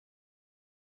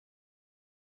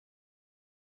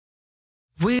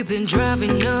We've been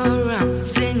driving around,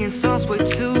 singing songs way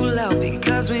too loud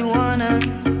because we wanna.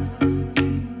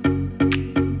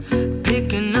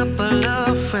 Picking up all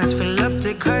our friends, fill up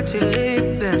the car till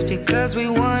it bends because we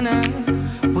wanna.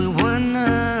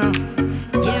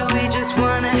 Yeah, we just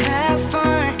wanna have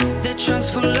fun. The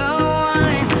trunk's full of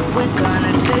wine. We're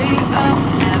gonna stay up,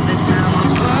 have the time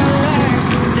of our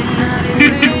lives. The night is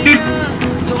young,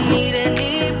 don't need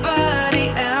anybody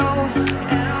else.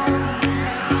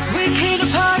 We came to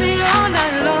party all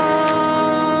night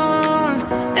long,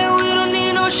 and we don't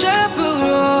need no chaperone.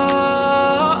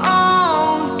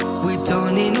 We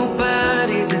don't need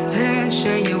nobody's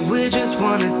attention, yeah, we just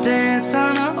wanna dance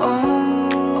on our own.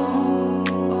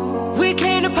 We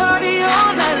came to party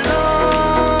all night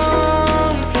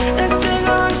long and sing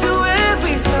along to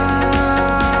every song.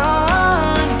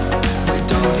 We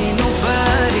don't need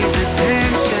nobody's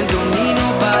attention, don't need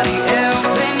nobody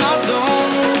else in our zone.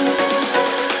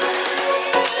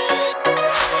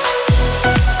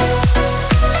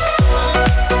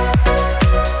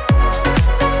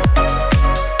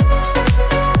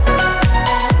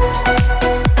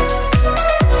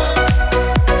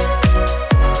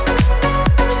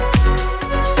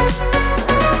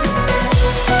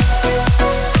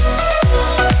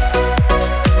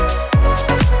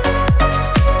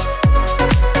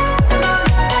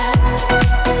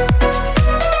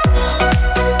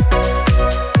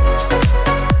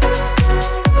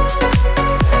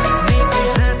 Making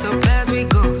plans up as we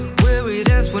go, worried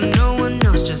as when no one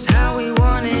knows just how we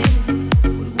want it.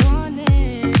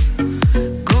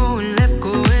 Going left,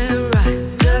 going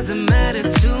right, doesn't matter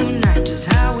tonight,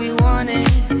 just how we want it.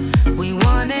 We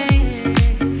want it.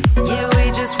 Yeah,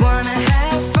 we just wanna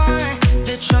have fun.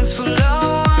 The trunk's full of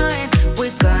wine.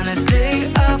 We're gonna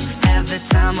stay up, have the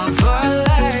time of our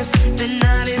lives. The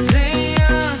night is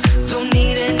young, don't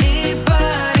need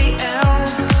anybody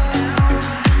else.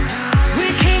 We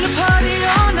came to party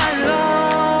all night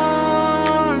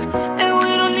long, and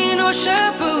we don't need no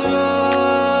chaperone.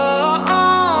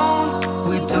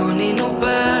 We don't need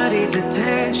nobody's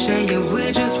attention, yeah,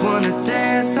 we just wanna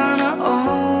dance on our own.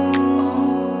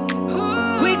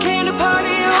 We came to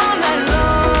party all night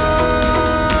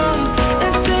long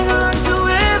and sing along to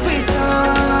every song.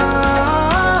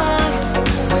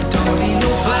 We don't need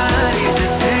nobody's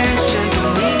attention,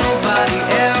 don't need nobody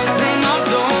else in our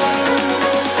zone.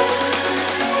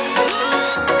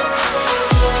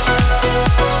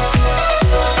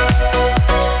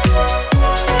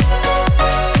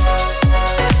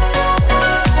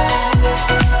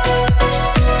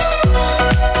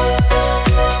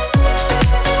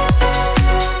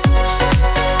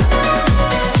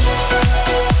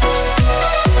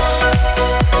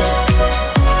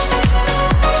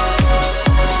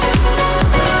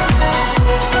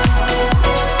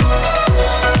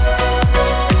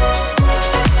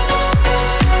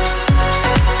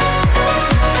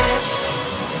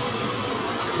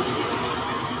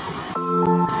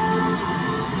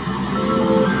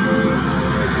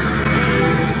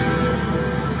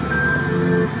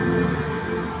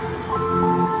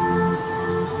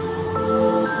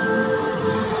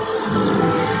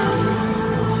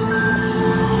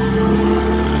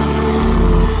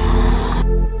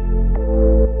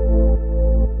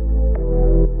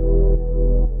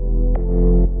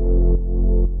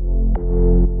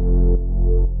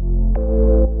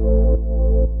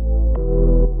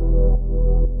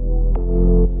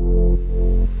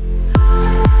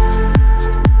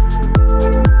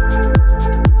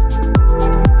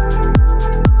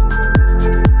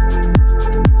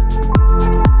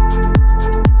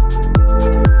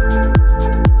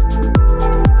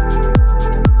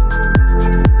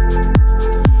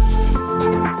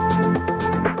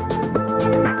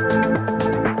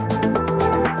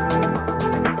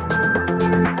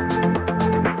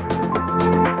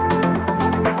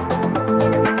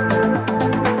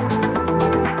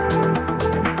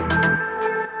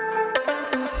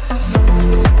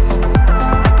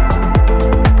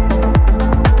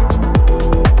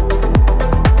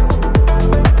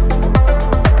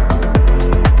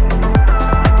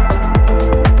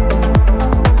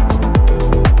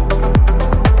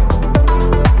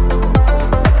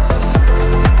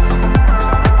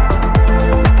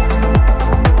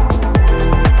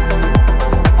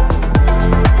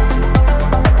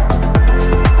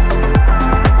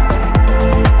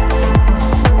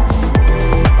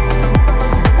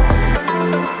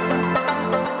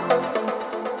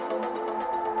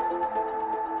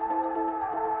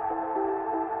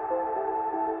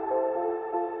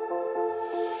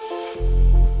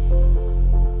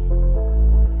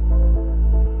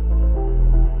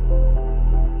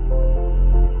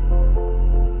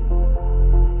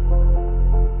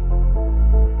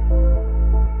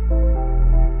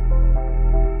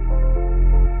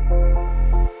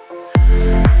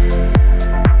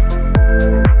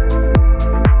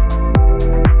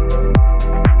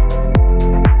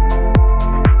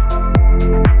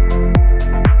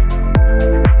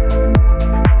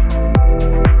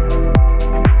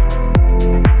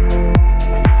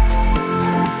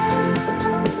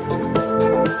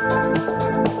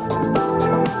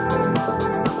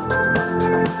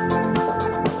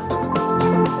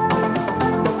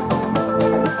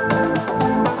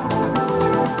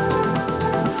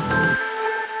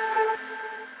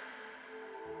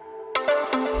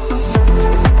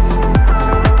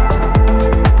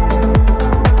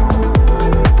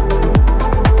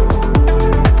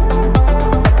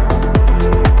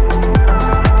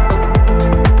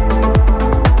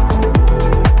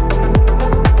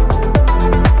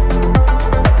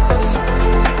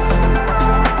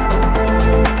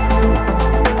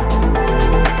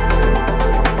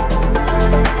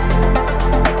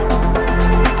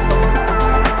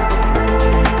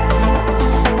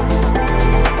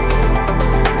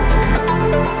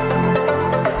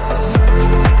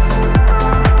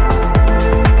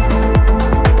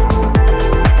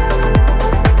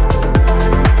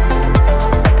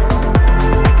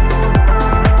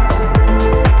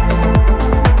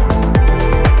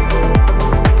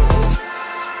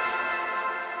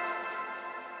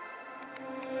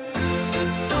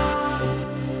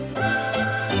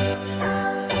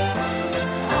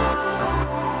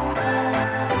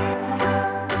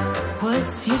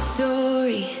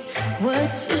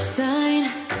 What's your sign?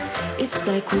 It's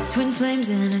like we're twin flames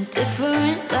in a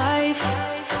different life.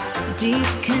 Deep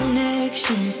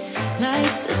connection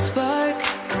lights a spark.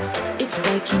 It's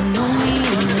like you know me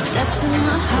in the depths of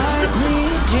my heart.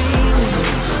 We're dreamers.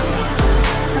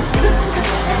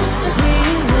 We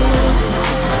live it.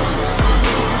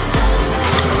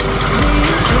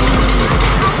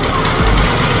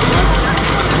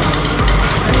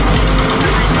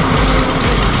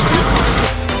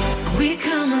 We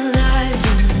come alive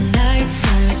in the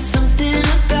nighttime. It's something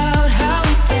about how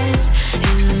we dance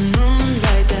in the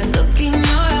moonlight. That look in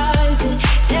your eyes, it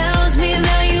tells me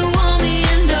that you want me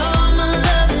and all my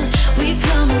loving. We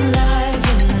come alive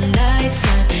in the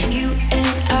nighttime. You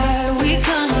and I, we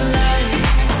come alive.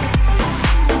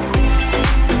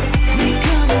 We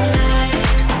come alive.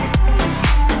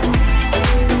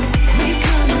 We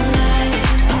come alive.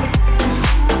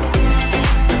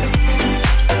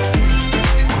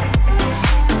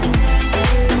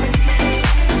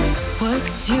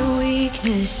 What's your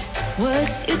weakness?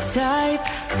 What's your type?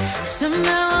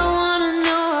 Somehow I wanna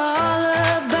know all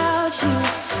about you.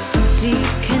 Deep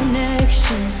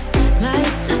connection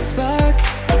lights a spark.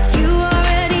 You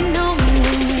already know me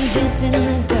when we dance in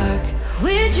the dark.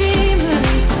 We're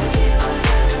dreamers.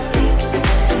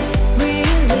 We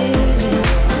live it.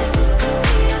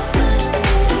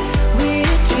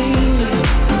 We're dreamers.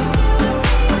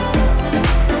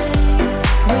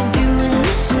 We're doing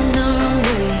this in our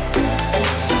way.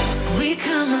 We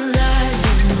come alive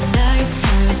in the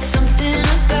nighttime. It's something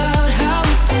about how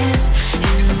we dance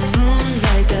in the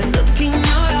moonlight. That look in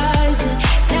your eyes, it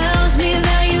tells me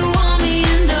that you want me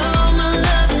and all my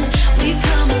loving. We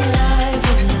come alive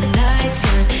in the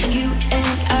nighttime. You and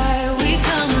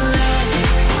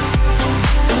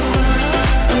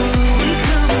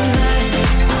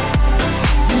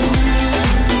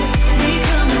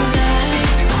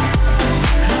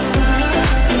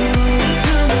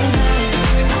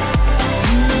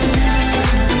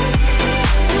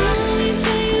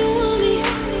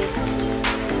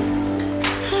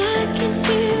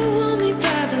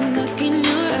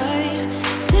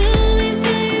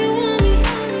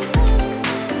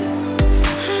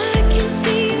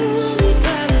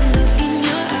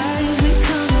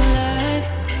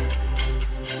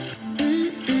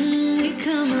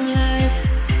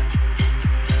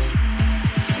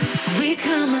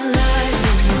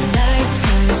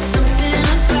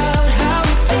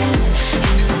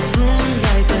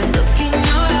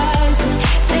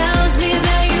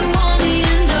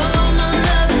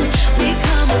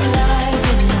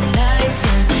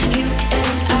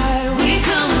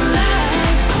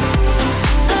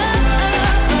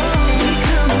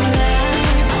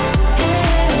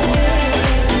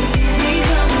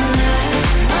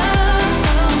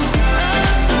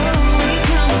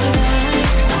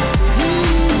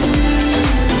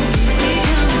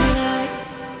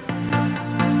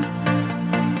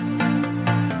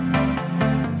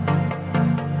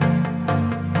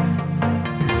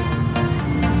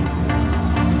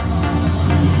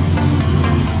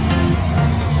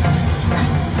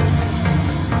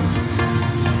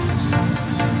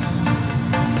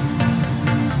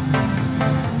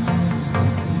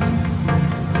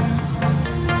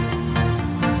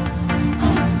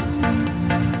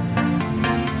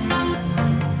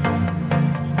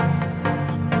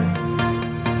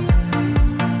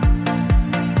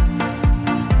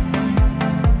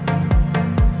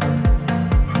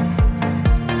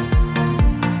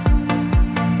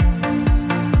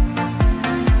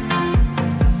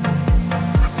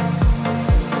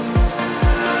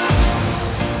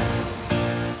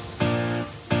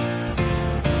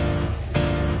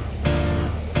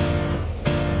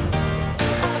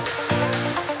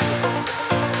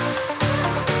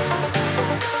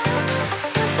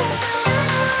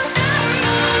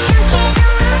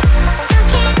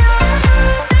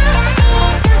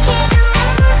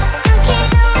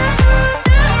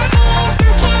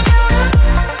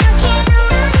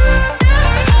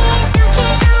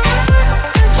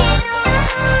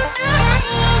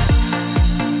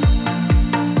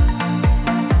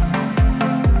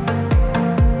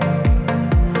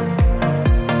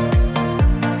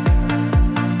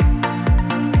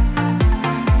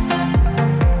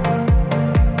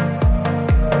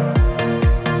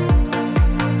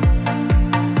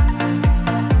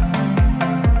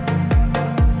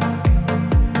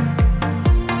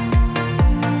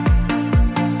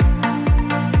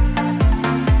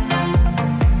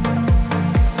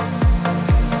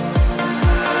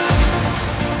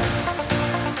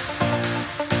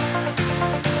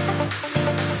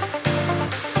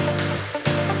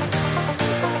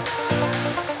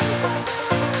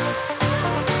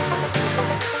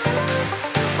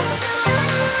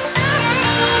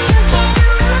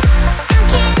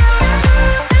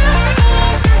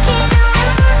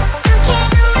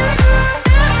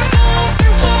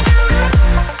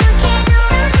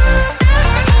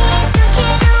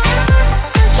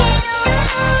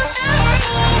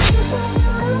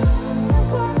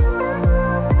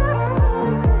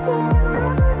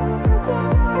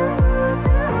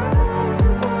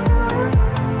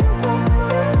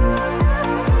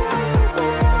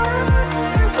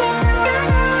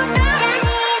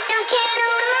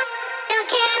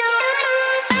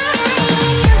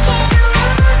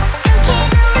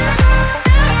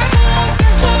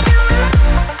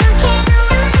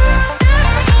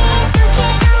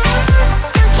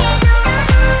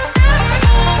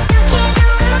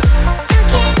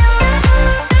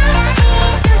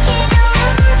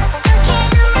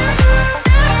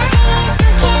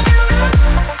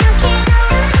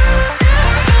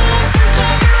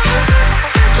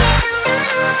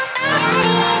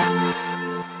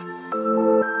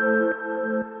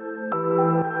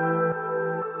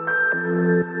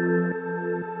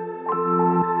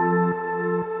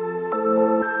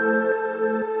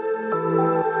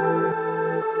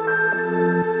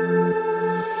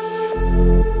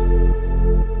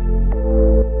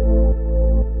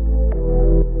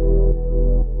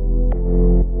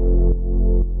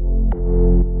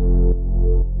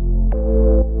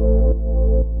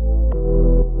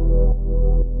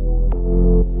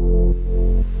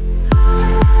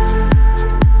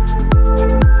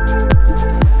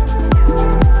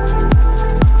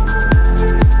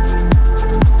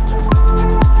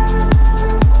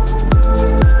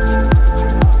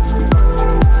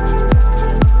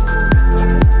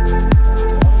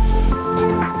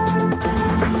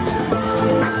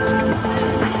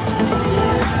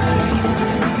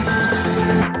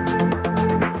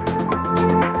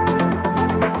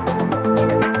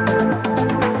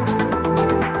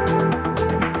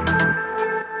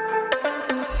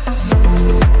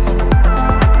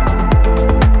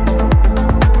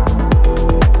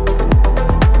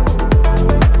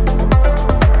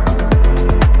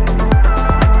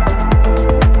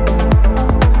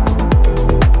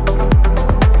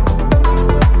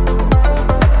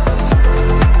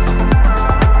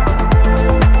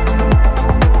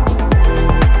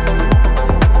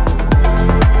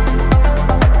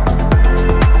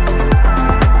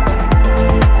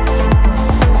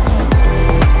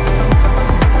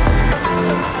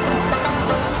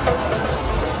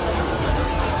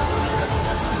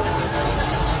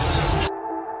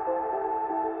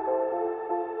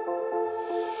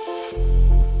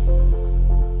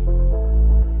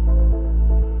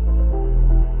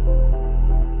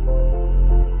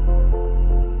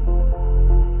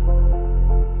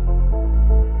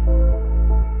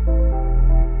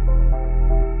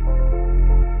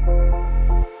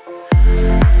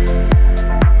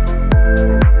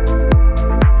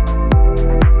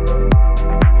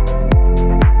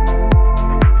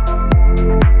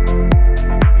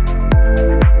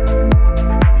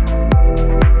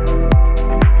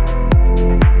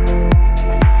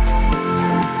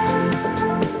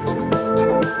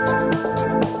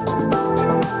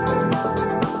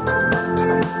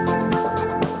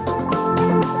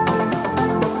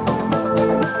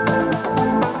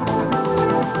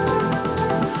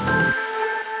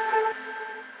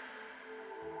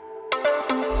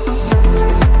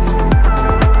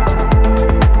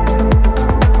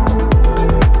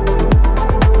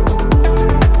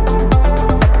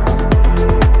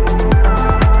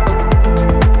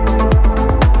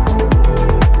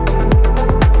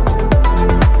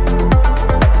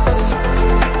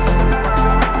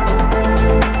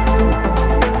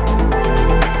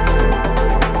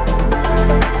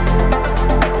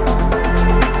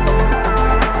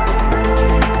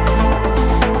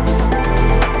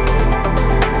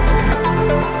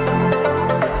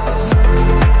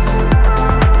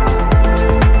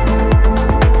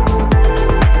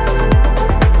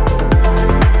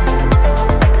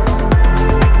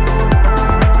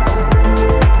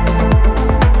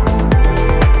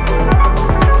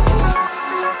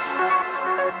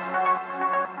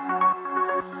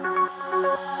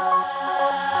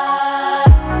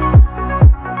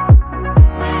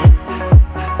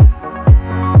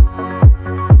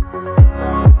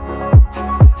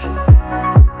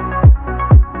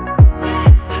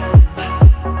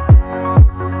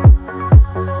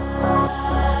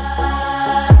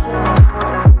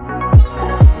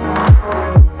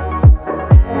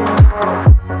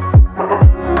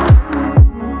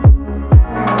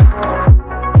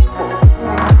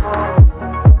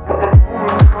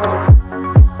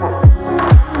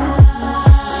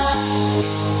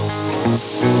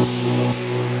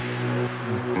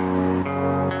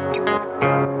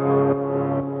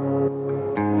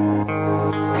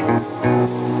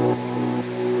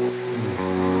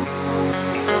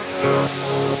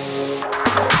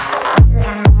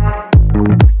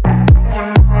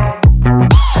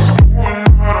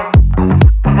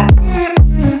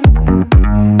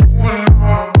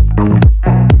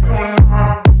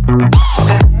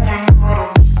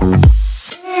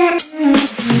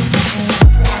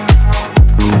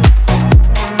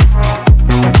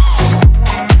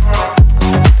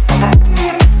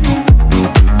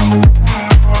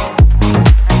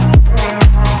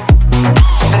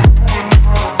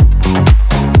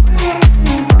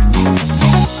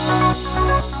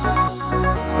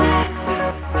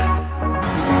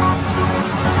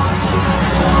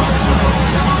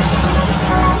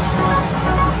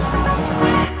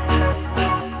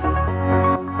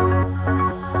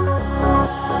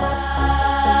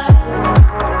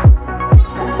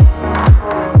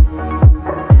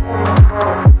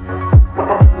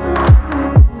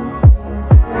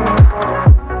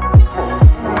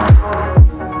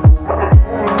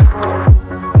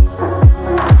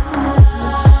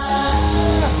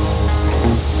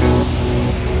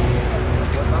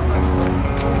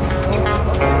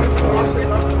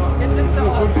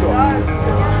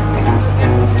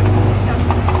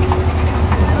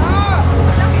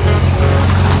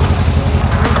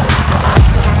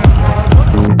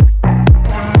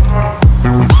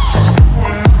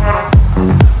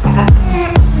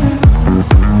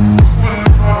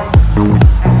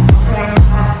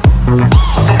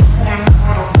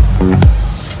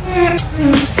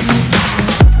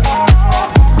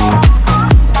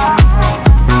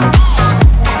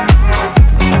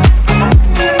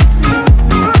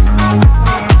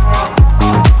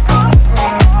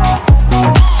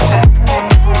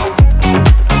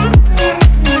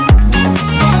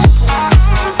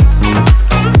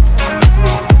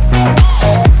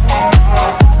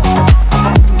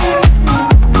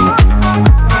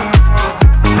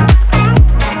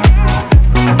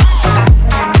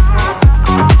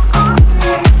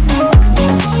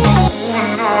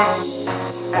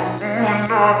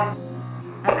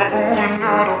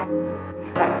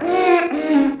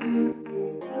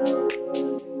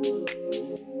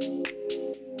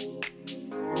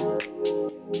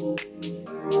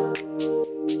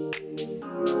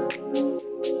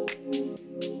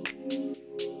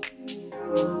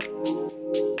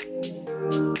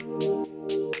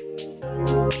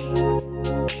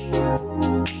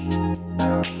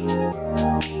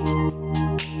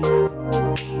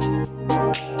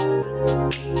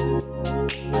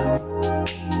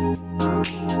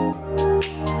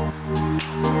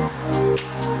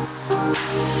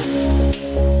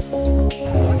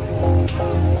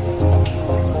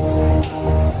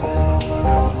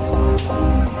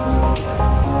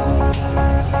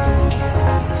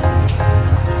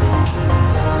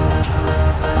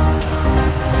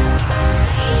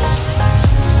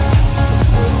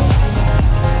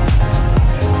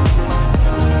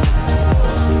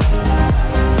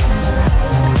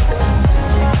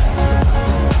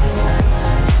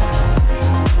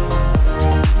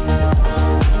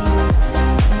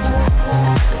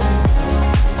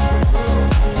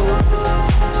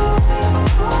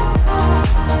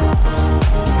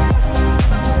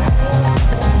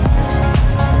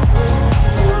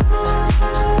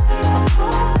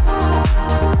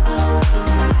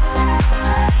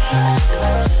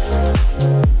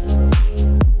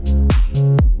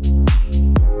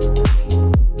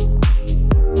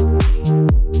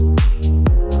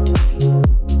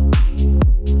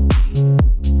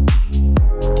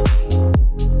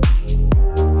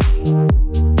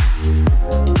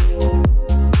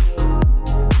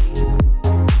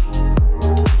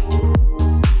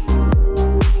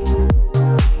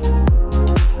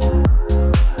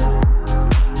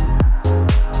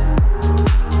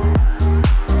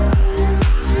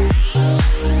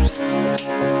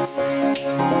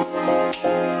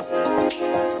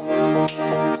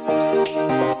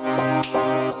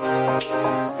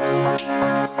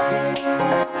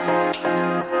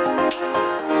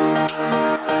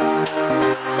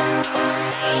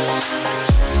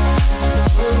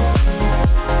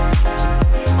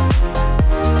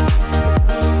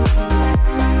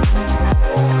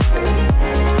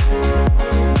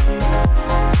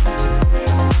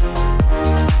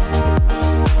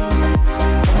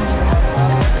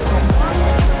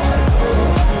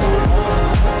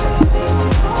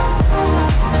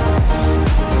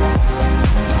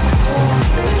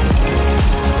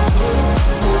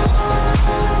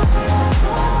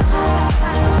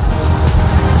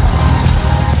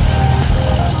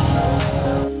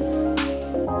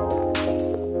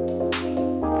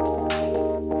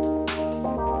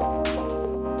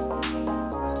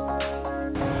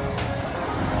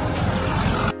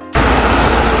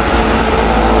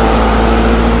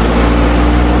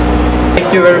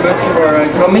very much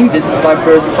for coming. This is my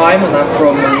first time, and I'm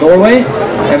from Norway.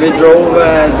 And we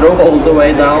drove all the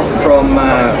way down from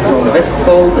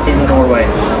Vestfold in Norway.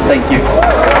 Thank you.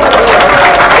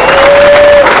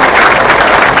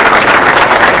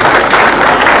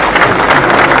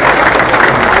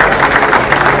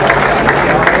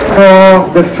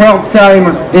 For the third time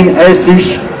in Hessisch.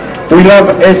 We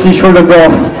love Hessisch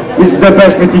Oldendorf. It's the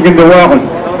best meeting in the world.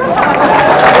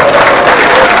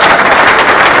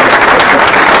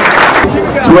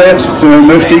 Zuerst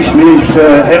möchte ich mich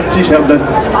herzlich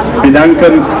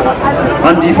bedanken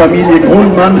an die Familie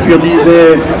Grundmann für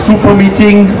diese super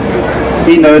Meeting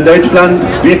in Deutschland.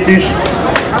 Wirklich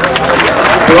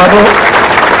bravo,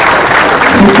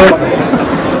 super.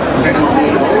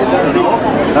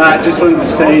 I just wanted to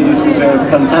say this was a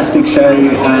fantastic show,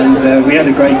 and we had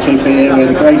a great trip here, we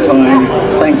had a great time.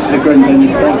 Thanks to the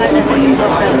Grundmans, thanks to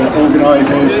the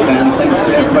organisers, and thanks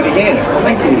to everybody here.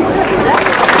 Thank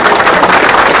you.